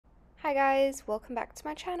Hi guys, welcome back to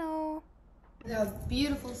my channel. We have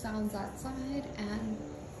beautiful sounds outside and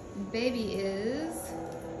baby is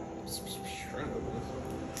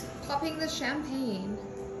popping the champagne.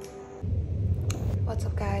 What's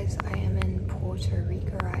up guys, I am in Puerto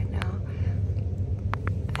Rico right now.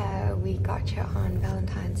 We got here on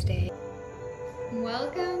Valentine's Day.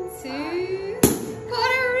 Welcome to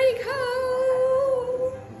Puerto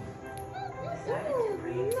Rico!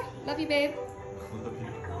 Love you, babe.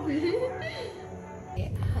 And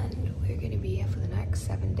we're going to be here for the next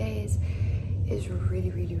 7 days. It's really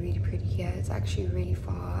pretty here. It's actually really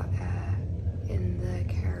far in the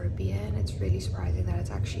Caribbean. It's really surprising that it's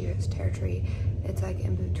actually US territory. It's like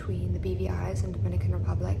in between the BVI's and Dominican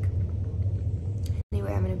Republic.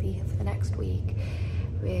 Anyway, I'm going to be here for the next week.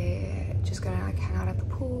 We're just going to like hang out at the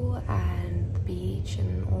pool and the beach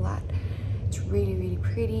and all that. It's really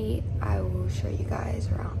pretty. I will show you guys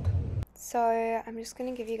around. So I'm just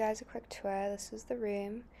going to give you guys a quick tour. This is the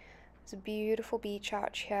room. There's a beautiful beach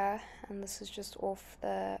out here, and this is just off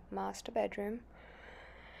the master bedroom.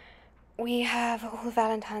 We have all the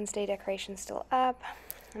Valentine's Day decorations still up.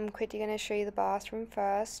 I'm quickly going to show you the bathroom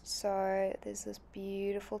first. So there's this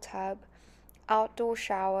beautiful tub, outdoor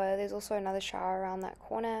shower. There's also another shower around that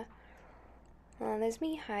corner. And there's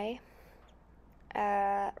me, hi.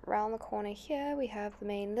 Around the corner here we have the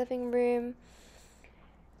main living room.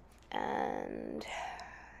 And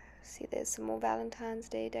see, there's some more Valentine's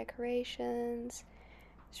Day decorations.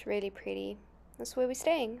 It's really pretty. That's where we're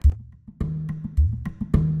staying.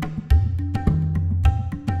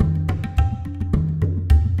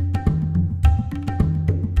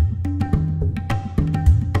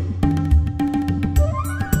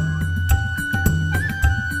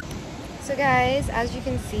 So guys, as you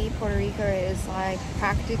can see, Puerto Rico is like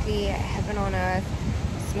practically heaven on earth.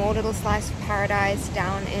 Small little slice of paradise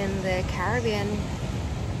down in the Caribbean.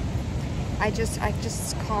 I just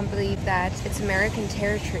can't believe that it's American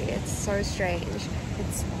territory. It's so strange.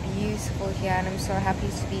 It's beautiful here and I'm so happy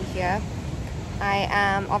to be here. I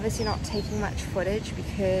am obviously not taking much footage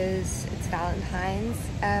because it's Valentine's.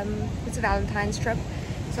 It's a Valentine's trip,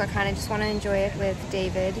 so I kind of just want to enjoy it with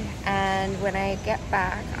David, and when I get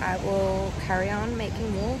back I will carry on making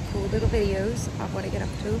more cool little videos of what I get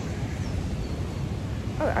up to.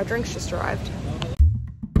 Oh, our drinks just arrived.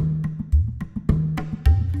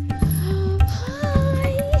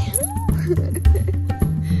 Hi!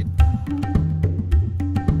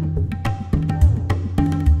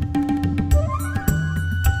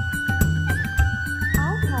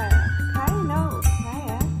 Kaya, no,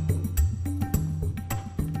 Kaya.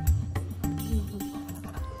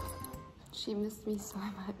 She missed me so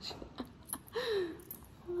much.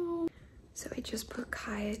 So I just put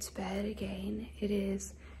Kaya to bed again. It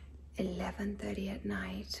is 11:30 at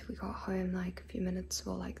night. We got home like a few minutes,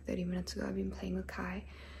 well like 30 minutes ago. I've been playing with Kai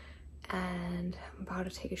and I'm about to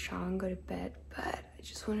take a shower and go to bed, but I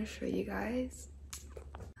just want to show you guys.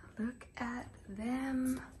 Look at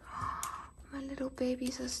them. My little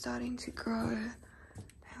babies are starting to grow. I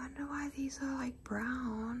wonder why these are like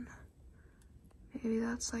brown. Maybe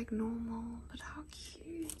that's like normal, but how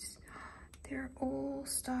cute. They're all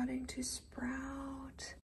starting to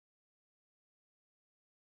sprout.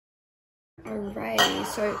 Alrighty,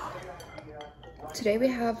 so today we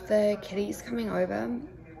have the kitties coming over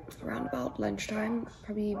around about lunchtime. I'll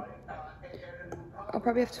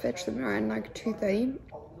probably have to fetch them around like 2:30.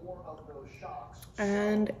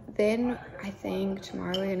 And then I think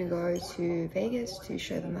tomorrow we're gonna go to Vegas to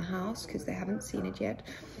show them the house because they haven't seen it yet.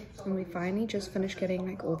 And we finally just finished getting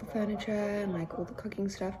like all the furniture and like all the cooking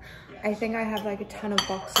stuff. I think I have like a ton of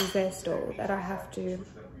boxes there still that I have to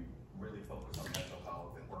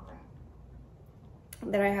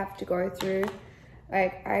go through.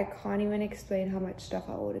 Like I can't even explain how much stuff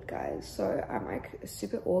I ordered, guys. So I'm like a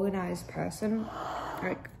super organized person,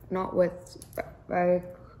 like not with like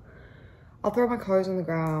I'll throw my clothes on the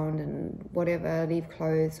ground and whatever, leave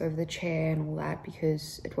clothes over the chair and all that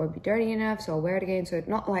because it won't be dirty enough, so I'll wear it again. So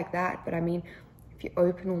not like that, but I mean, if you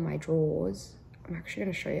open all my drawers, I'm actually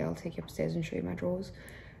going to show you, I'll take you upstairs and show you my drawers.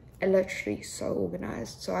 They're literally so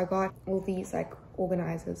organized. So I got all these like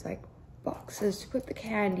organizers, like boxes to put the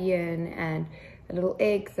candy in and a little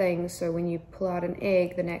egg thing, so when you pull out an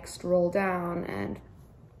egg, the next roll down, and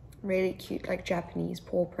really cute like Japanese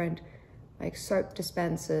paw print, like soap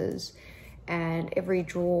dispensers. And every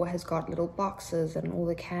drawer has got little boxes and all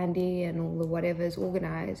the candy and all the whatever is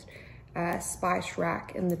organized. Spice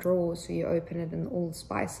rack in the drawers, so you open it and all the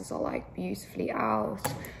spices are like beautifully out.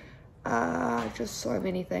 Just so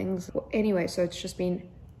many things. Anyway, so it's just been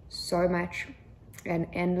so much and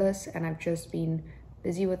endless, and I've just been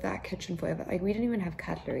busy with that kitchen forever. Like we didn't even have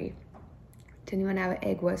cutlery. didn't even have an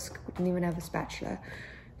egg whisk, didn't even have a spatula.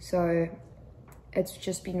 So it's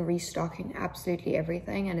just been restocking absolutely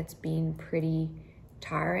everything, and it's been pretty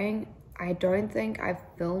tiring. I don't think I've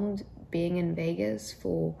filmed being in Vegas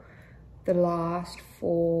for the last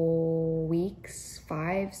 4 weeks,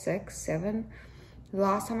 5, 6, 7. The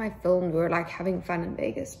last time I filmed, we were like having fun in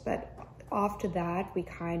Vegas, but after that, we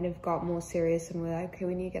kind of got more serious and we're like, okay,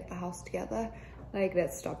 we need to get the house together. Like,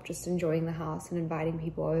 let's stop just enjoying the house and inviting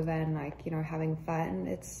people over and like, you know, having fun.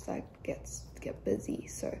 It's like, get busy.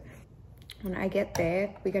 So when I get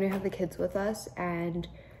there, we're gonna have the kids with us, and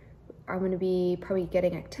I'm gonna be probably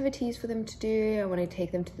getting activities for them to do. I wanna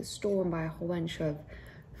take them to the store and buy a whole bunch of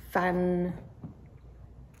fun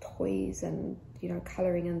toys and, you know,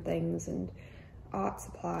 coloring and things and art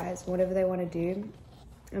supplies, whatever they want to do.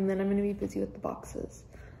 And then I'm going to be busy with the boxes.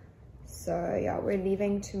 So yeah, we're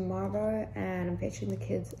leaving tomorrow and I'm fetching the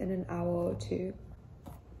kids in an hour or 2.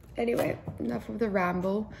 Anyway, enough of the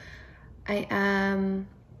ramble. I am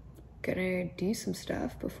gonna do some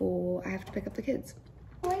stuff before I have to pick up the kids.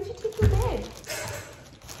 Why did you take your bed?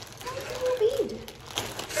 Why did you take your bed?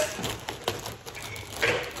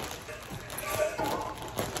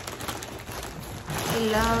 I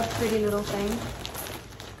love Pretty Little Thing.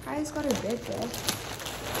 Kai's got her bed there.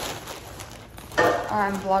 Oh,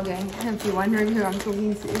 I'm vlogging, if you're wondering who I'm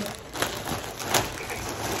talking to.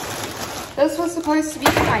 This was supposed to be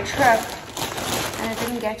for my trip, and it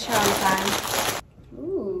didn't get here on time.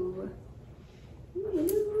 Ooh.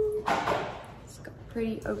 Ooh. It's got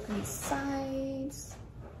pretty open sides.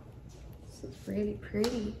 This is really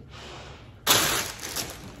pretty.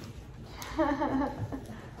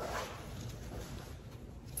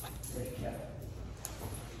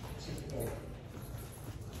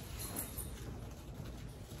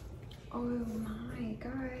 Oh my,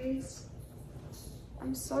 guys.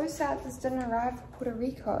 I'm so sad this didn't arrive from Puerto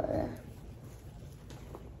Rico.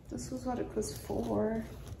 This was what it was for.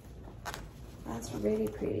 That's really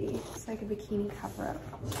pretty. It's like a bikini cover-up.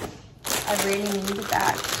 I really needed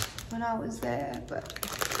that when I was there, but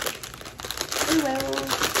oh well.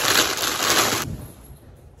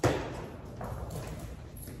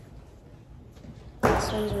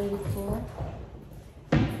 This one's really cool.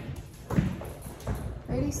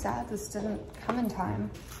 Really sad this didn't come in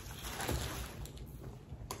time.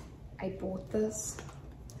 I bought this.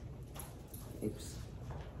 Oops.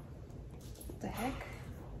 What the heck?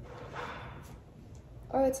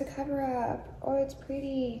 Oh, it's a cover up. Oh, it's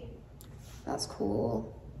pretty. That's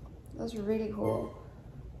cool. That's really cool.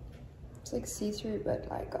 It's like see-through, but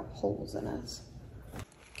like got holes in it.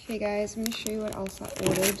 Okay guys, I'm gonna show you what else I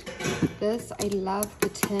ordered. This, I love the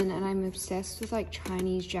tin, and I'm obsessed with like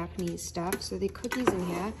Chinese, Japanese stuff. So the cookies in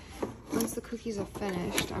here, once the cookies are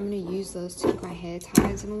finished, I'm gonna use those to put my hair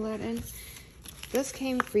ties and all that in. This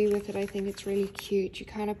came free with it. I think it's really cute. You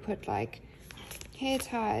kind of put like hair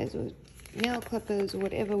ties or nail clippers or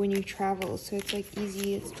whatever when you travel, so it's like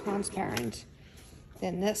easy, it's transparent.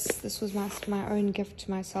 Then this was my own gift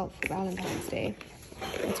to myself for Valentine's Day.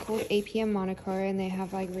 It's called APM Monaco, and they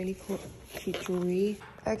have like really cool cute jewelry.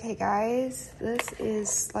 Okay guys, this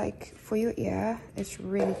is like for your ear. It's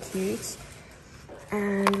really cute.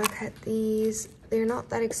 And look at these. They're not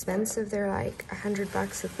that expensive. They're like $100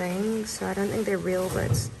 a thing, so I don't think they're real,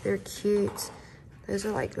 but they're cute. Those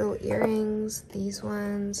are like little earrings. These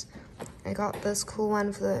ones. I got this cool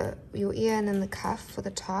one for your ear, and then the cuff for the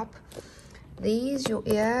top. These, your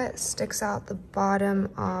ear sticks out the bottom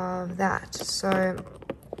of that, so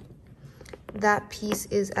that piece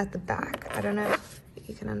is at the back. I don't know if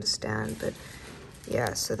you can understand, but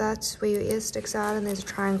yeah, so that's where your ear sticks out, and there's a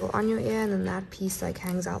triangle on your ear, and then that piece like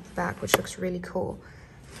hangs out the back, which looks really cool.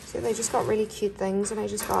 So they just got really cute things, and I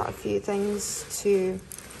just got a few things to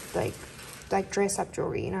like dress up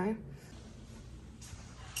jewelry, you know.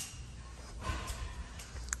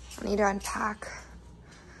 I need to unpack.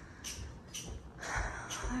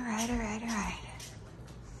 All right.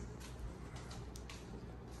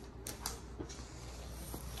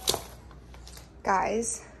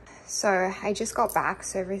 Guys, so I just got back,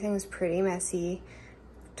 so everything's pretty messy.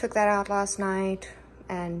 Took that out last night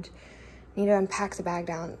and need to unpack the bag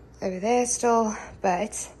down over there still,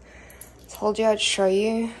 but told you I'd show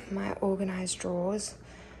you my organized drawers.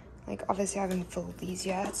 Like, obviously I haven't filled these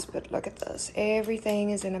yet, but look at this.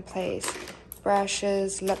 Everything is in a place.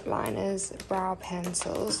 Brushes, lip liners, brow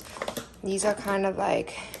pencils. These are kind of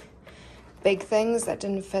like big things that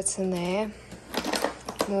didn't fit in there.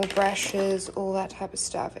 More brushes, all that type of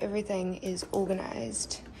stuff. Everything is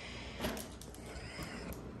organized.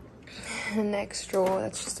 The next drawer,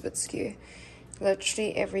 that's just a bit skew.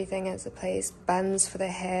 Literally everything is a place. Buns for the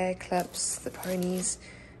hair, clips, the ponies,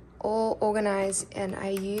 all organized, and I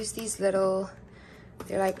use these little,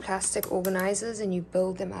 they're like plastic organizers, and you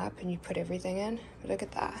build them up and you put everything in. Look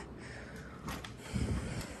at that.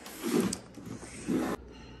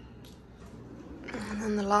 And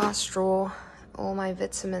then the last drawer, all my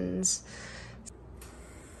vitamins.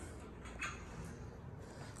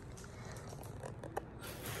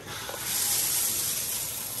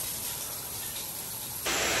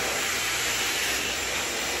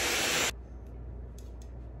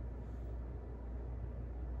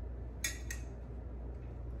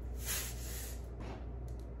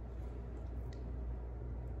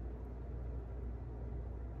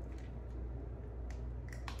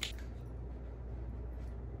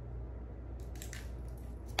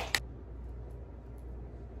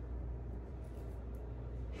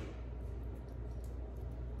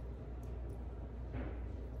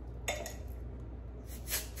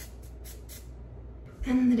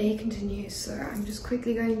 And the day continues, so I'm just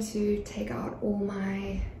quickly going to take out all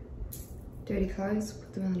my dirty clothes,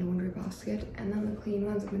 put them in the laundry basket, and then the clean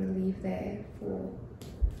ones I'm going to leave there for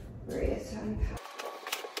Maria to unpack.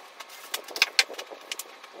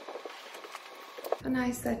 How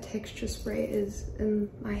nice that texture spray is in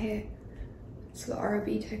my hair. It's the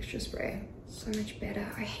RB texture spray. So much better.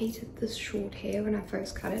 I hated this short hair when I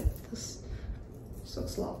first cut it. This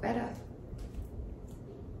looks a lot better.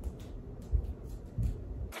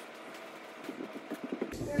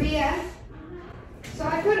 Maria, so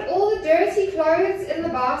I put all the dirty clothes in the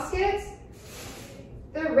basket.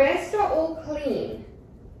 The rest are all clean.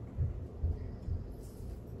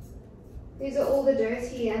 These are all the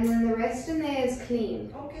dirty, and then the rest in there is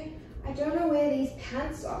clean. Okay. I don't know where these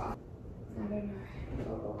pants are. I don't know.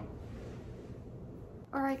 Oh.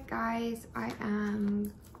 Alright guys, I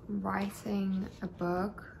am writing a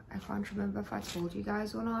book. I can't remember if I told you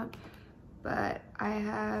guys or not, but I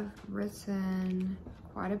have written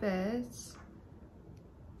quite a bit.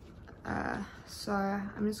 So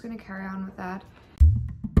I'm just going to carry on with that.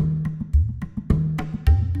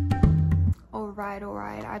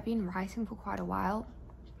 Alright, I've been writing for quite a while.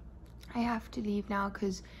 I have to leave now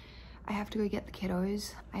because I have to go get the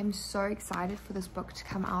kiddos. I'm so excited for this book to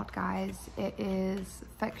come out, guys. It is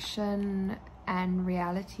fiction and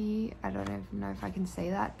reality. I don't even know if I can say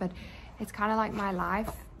that, but it's kind of like my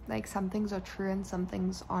life. Like, some things are true and some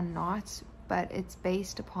things are not, but it's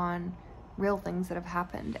based upon real things that have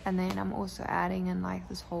happened. And then I'm also adding in like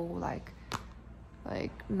this whole like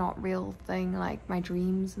not real thing, like my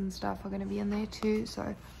dreams and stuff are going to be in there too.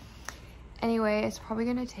 So anyway, it's probably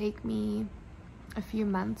going to take me a few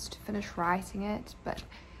months to finish writing it, but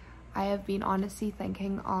I have been honestly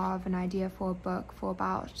thinking of an idea for a book for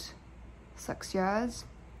about 6 years,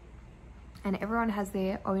 and everyone has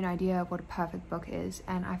their own idea of what a perfect book is,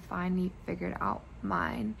 and I finally figured out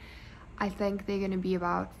mine. I think they're going to be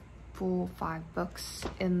about 4 or 5 books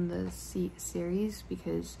in the series,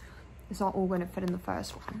 because it's not all going to fit in the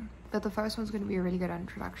first one, but the first one's going to be a really good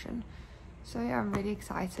introduction. So yeah, I'm really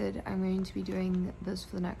excited. I'm going to be doing this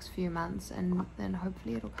for the next few months, and then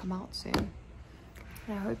hopefully it'll come out soon.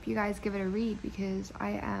 And I hope you guys give it a read, because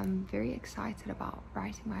I am very excited about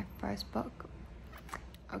writing my first book.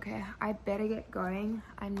 Okay, I better get going.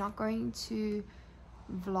 I'm not going to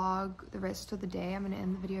vlog the rest of the day. I'm going to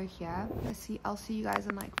end the video here. I'll see you guys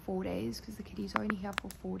in like 4 days, because the kitties are only here for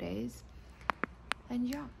 4 days. And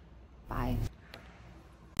yeah, bye.